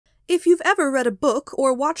If you've ever read a book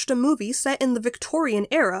or watched a movie set in the Victorian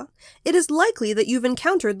era, it is likely that you've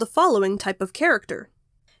encountered the following type of character.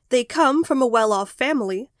 They come from a well-off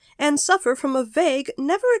family and suffer from a vague,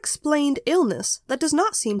 never-explained illness that does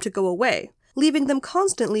not seem to go away, leaving them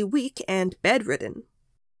constantly weak and bedridden.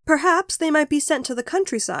 Perhaps they might be sent to the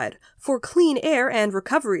countryside for clean air and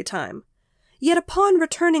recovery time. Yet upon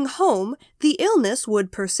returning home, the illness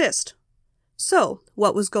would persist. So,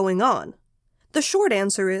 what was going on? The short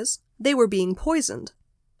answer is, they were being poisoned.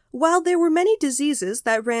 While there were many diseases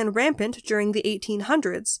that ran rampant during the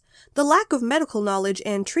 1800s, the lack of medical knowledge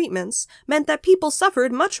and treatments meant that people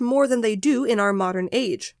suffered much more than they do in our modern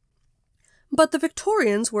age. But the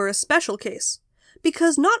Victorians were a special case,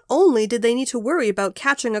 because not only did they need to worry about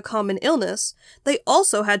catching a common illness, they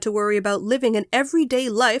also had to worry about living an everyday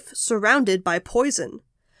life surrounded by poison.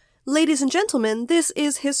 Ladies and gentlemen, this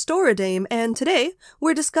is Historidame, and today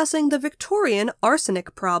we're discussing the Victorian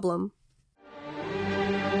arsenic problem.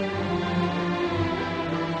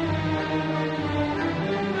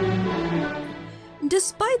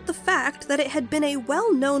 Despite the fact that it had been a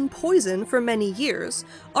well-known poison for many years,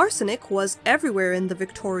 arsenic was everywhere in the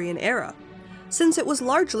Victorian era. Since it was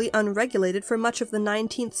largely unregulated for much of the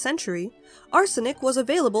 19th century, arsenic was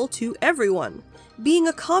available to everyone, being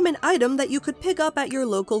a common item that you could pick up at your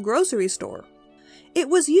local grocery store. It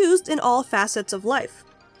was used in all facets of life,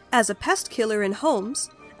 as a pest killer in homes,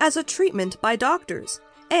 as a treatment by doctors,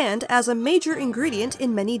 and as a major ingredient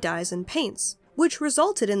in many dyes and paints, which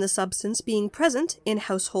resulted in the substance being present in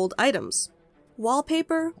household items.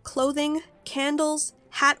 Wallpaper, clothing, candles,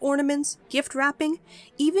 hat ornaments, gift wrapping,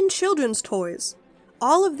 even children's toys.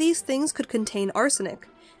 All of these things could contain arsenic,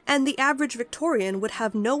 and the average Victorian would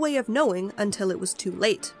have no way of knowing until it was too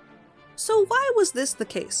late. So why was this the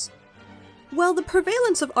case? Well, the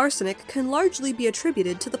prevalence of arsenic can largely be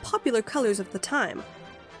attributed to the popular colors of the time.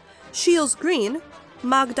 Scheele's green,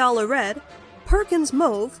 Magdala red, Perkins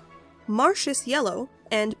mauve, Marcius yellow,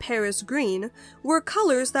 and Paris green were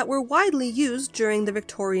colors that were widely used during the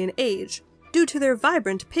Victorian age, due to their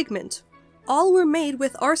vibrant pigment. All were made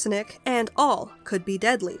with arsenic, and all could be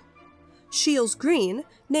deadly. Scheele's green,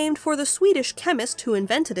 named for the Swedish chemist who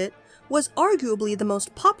invented it, was arguably the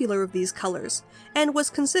most popular of these colors, and was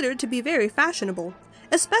considered to be very fashionable,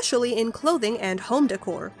 especially in clothing and home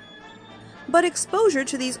decor. But exposure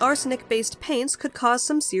to these arsenic-based paints could cause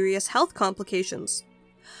some serious health complications.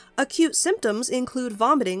 Acute symptoms include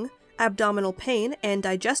vomiting, abdominal pain, and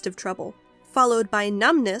digestive trouble, followed by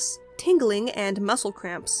numbness, tingling, and muscle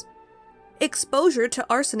cramps. Exposure to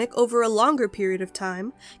arsenic over a longer period of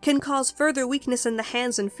time can cause further weakness in the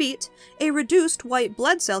hands and feet, a reduced white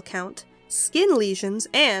blood cell count, skin lesions,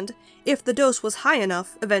 and, if the dose was high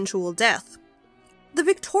enough, eventual death. The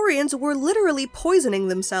Victorians were literally poisoning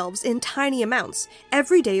themselves in tiny amounts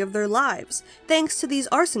every day of their lives, thanks to these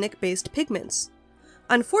arsenic-based pigments.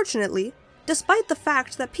 Unfortunately, despite the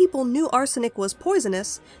fact that people knew arsenic was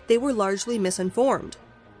poisonous, they were largely misinformed.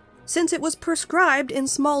 Since it was prescribed in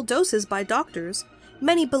small doses by doctors,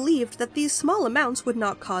 many believed that these small amounts would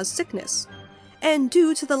not cause sickness. And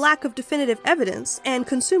due to the lack of definitive evidence and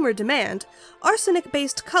consumer demand,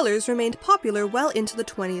 arsenic-based colors remained popular well into the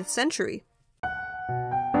 20th century.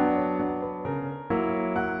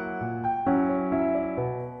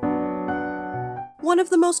 One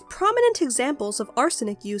of the most prominent examples of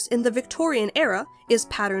arsenic use in the Victorian era is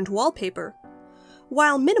patterned wallpaper.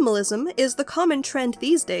 While minimalism is the common trend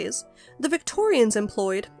these days, the Victorians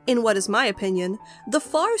employed, in what is my opinion, the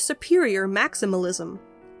far superior maximalism.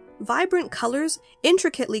 Vibrant colors,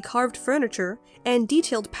 intricately carved furniture, and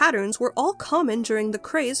detailed patterns were all common during the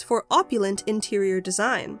craze for opulent interior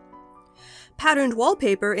design. Patterned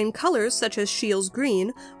wallpaper in colors such as Scheele's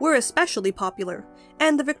green were especially popular,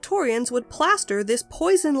 and the Victorians would plaster this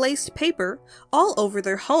poison-laced paper all over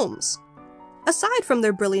their homes. Aside from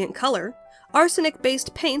their brilliant color,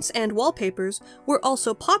 arsenic-based paints and wallpapers were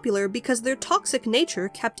also popular because their toxic nature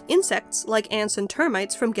kept insects like ants and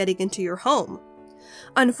termites from getting into your home.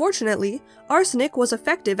 Unfortunately, arsenic was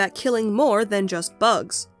effective at killing more than just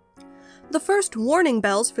bugs. The first warning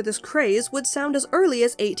bells for this craze would sound as early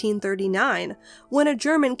as 1839, when a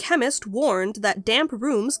German chemist warned that damp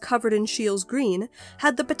rooms covered in Scheele's green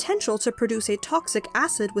had the potential to produce a toxic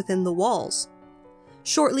acid within the walls.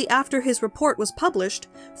 Shortly after his report was published,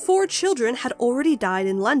 4 children had already died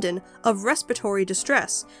in London of respiratory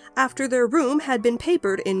distress after their room had been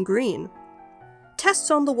papered in green. Tests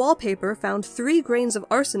on the wallpaper found 3 grains of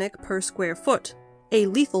arsenic per square foot, a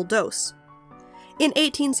lethal dose. In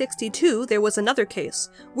 1862, there was another case,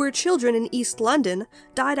 where children in East London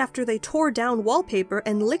died after they tore down wallpaper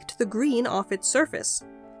and licked the green off its surface.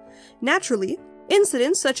 Naturally,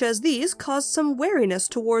 Incidents such as these caused some wariness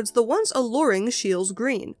towards the once alluring Scheele's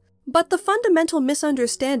green. But the fundamental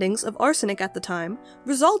misunderstandings of arsenic at the time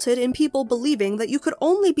resulted in people believing that you could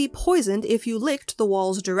only be poisoned if you licked the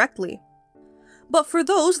walls directly. But for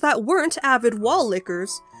those that weren't avid wall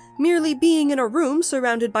lickers, merely being in a room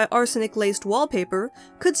surrounded by arsenic-laced wallpaper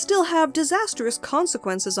could still have disastrous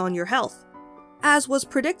consequences on your health. As was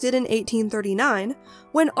predicted in 1839,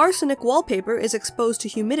 when arsenic wallpaper is exposed to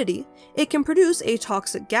humidity, it can produce a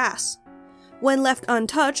toxic gas. When left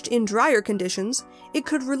untouched in drier conditions, it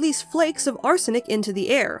could release flakes of arsenic into the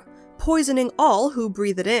air, poisoning all who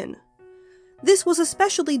breathe it in. This was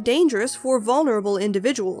especially dangerous for vulnerable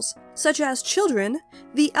individuals, such as children,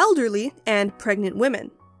 the elderly, and pregnant women.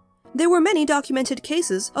 There were many documented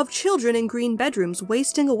cases of children in green bedrooms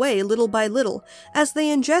wasting away little by little as they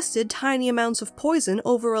ingested tiny amounts of poison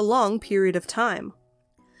over a long period of time.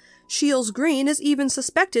 Scheele's green is even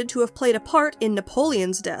suspected to have played a part in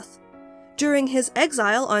Napoleon's death. During his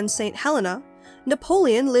exile on St. Helena,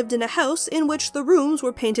 Napoleon lived in a house in which the rooms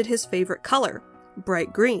were painted his favorite color,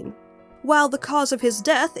 bright green. While the cause of his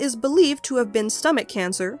death is believed to have been stomach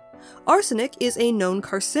cancer, arsenic is a known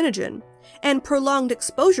carcinogen, and prolonged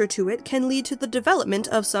exposure to it can lead to the development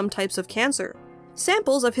of some types of cancer.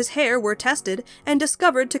 Samples of his hair were tested and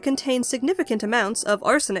discovered to contain significant amounts of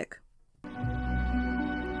arsenic.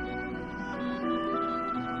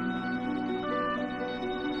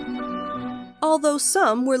 Although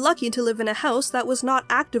some were lucky to live in a house that was not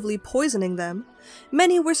actively poisoning them,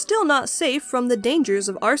 many were still not safe from the dangers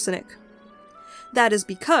of arsenic. That is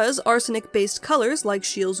because arsenic-based colors like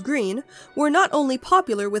Scheele's green were not only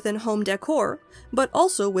popular within home decor, but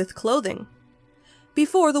also with clothing.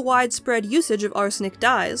 Before the widespread usage of arsenic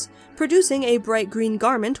dyes, producing a bright green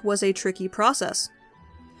garment was a tricky process.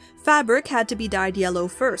 Fabric had to be dyed yellow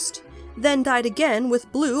first, then dyed again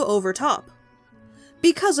with blue over top.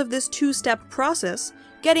 Because of this two-step process,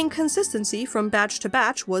 getting consistency from batch to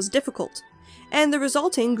batch was difficult, and the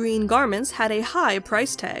resulting green garments had a high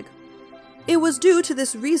price tag. It was due to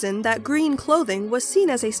this reason that green clothing was seen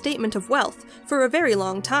as a statement of wealth for a very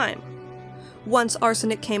long time. Once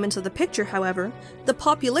arsenic came into the picture, however, the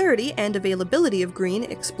popularity and availability of green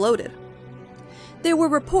exploded. There were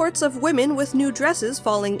reports of women with new dresses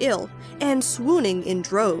falling ill and swooning in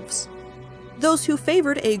droves. Those who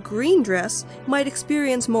favored a green dress might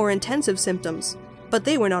experience more intensive symptoms, but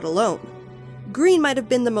they were not alone. Green might have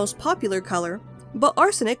been the most popular color, but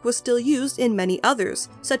arsenic was still used in many others,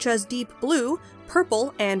 such as deep blue,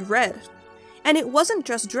 purple, and red. And it wasn't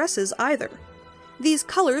just dresses either. These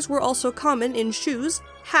colors were also common in shoes,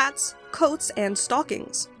 hats, coats, and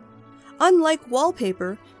stockings. Unlike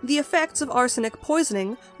wallpaper, the effects of arsenic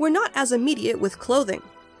poisoning were not as immediate with clothing.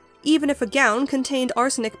 Even if a gown contained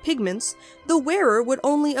arsenic pigments, the wearer would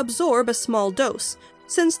only absorb a small dose,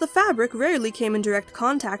 since the fabric rarely came in direct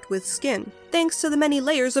contact with skin, thanks to the many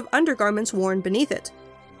layers of undergarments worn beneath it.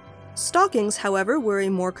 Stockings, however, were a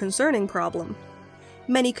more concerning problem.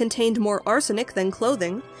 Many contained more arsenic than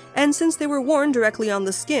clothing, and since they were worn directly on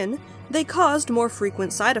the skin, they caused more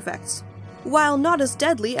frequent side effects. While not as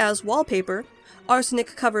deadly as wallpaper,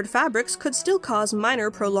 arsenic-covered fabrics could still cause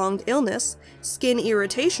minor prolonged illness, skin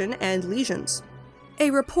irritation, and lesions. A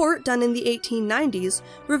report done in the 1890s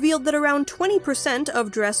revealed that around 20% of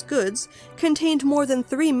dress goods contained more than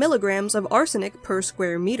 3 milligrams of arsenic per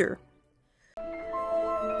square meter.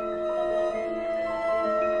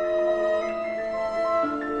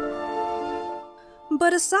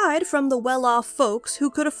 But aside from the well-off folks who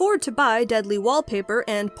could afford to buy deadly wallpaper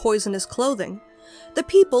and poisonous clothing, the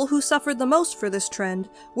people who suffered the most for this trend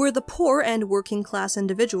were the poor and working-class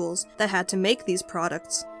individuals that had to make these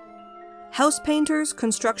products. House painters,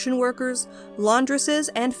 construction workers, laundresses,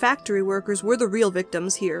 and factory workers were the real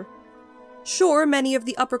victims here. Sure, many of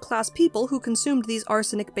the upper-class people who consumed these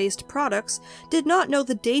arsenic-based products did not know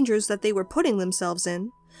the dangers that they were putting themselves in,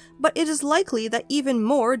 but it is likely that even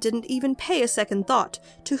more didn't even pay a second thought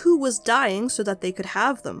to who was dying so that they could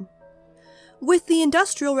have them. With the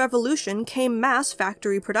Industrial Revolution came mass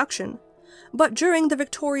factory production, but during the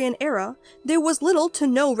Victorian era, there was little to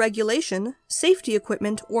no regulation, safety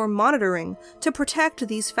equipment, or monitoring to protect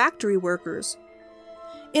these factory workers.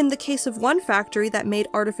 In the case of one factory that made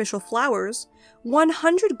artificial flowers,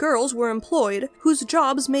 100 girls were employed whose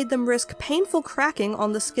jobs made them risk painful cracking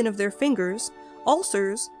on the skin of their fingers,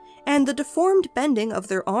 ulcers, and the deformed bending of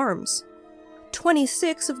their arms.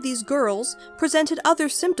 26 of these girls presented other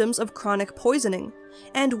symptoms of chronic poisoning,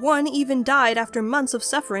 and one even died after months of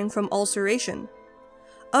suffering from ulceration.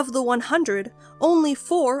 Of the 100, only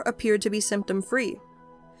 4 appeared to be symptom-free.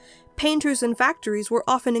 Painters in factories were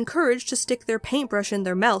often encouraged to stick their paintbrush in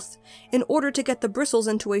their mouth in order to get the bristles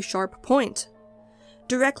into a sharp point.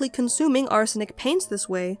 Directly consuming arsenic paints this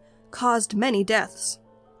way caused many deaths.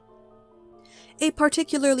 A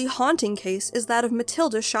particularly haunting case is that of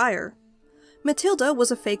Matilda Shire. Matilda was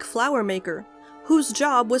a fake flower maker, whose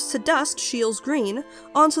job was to dust scheele's green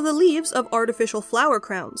onto the leaves of artificial flower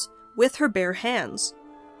crowns with her bare hands.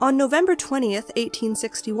 On November 20th,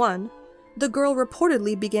 1861, the girl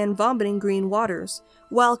reportedly began vomiting green waters,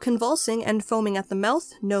 while convulsing and foaming at the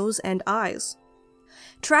mouth, nose, and eyes.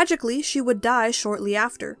 Tragically, she would die shortly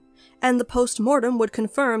after, and the post-mortem would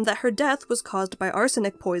confirm that her death was caused by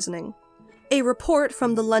arsenic poisoning. A report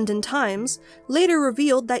from the London Times later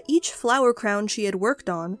revealed that each flower crown she had worked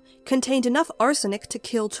on contained enough arsenic to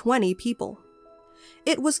kill 20 people.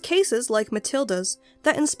 It was cases like Matilda's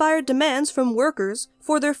that inspired demands from workers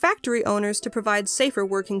for their factory owners to provide safer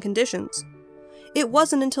working conditions. It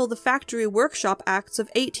wasn't until the Factory Workshop Acts of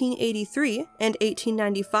 1883 and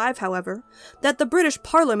 1895, however, that the British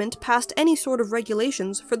Parliament passed any sort of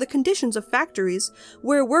regulations for the conditions of factories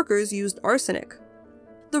where workers used arsenic.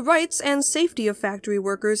 The rights and safety of factory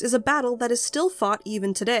workers is a battle that is still fought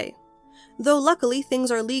even today, though luckily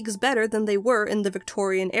things are leagues better than they were in the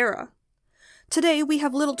Victorian era. Today we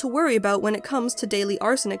have little to worry about when it comes to daily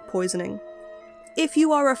arsenic poisoning. If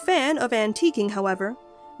you are a fan of antiquing, however,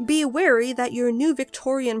 be wary that your new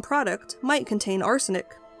Victorian product might contain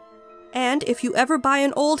arsenic. And if you ever buy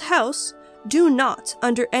an old house, do not,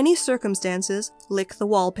 under any circumstances, lick the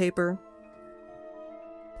wallpaper.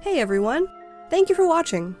 Hey everyone! Thank you for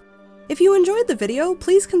watching. If you enjoyed the video,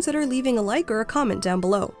 please consider leaving a like or a comment down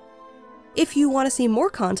below. If you want to see more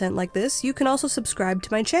content like this, you can also subscribe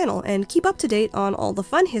to my channel and keep up to date on all the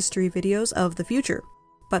fun history videos of the future.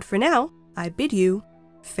 But for now, I bid you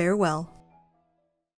farewell.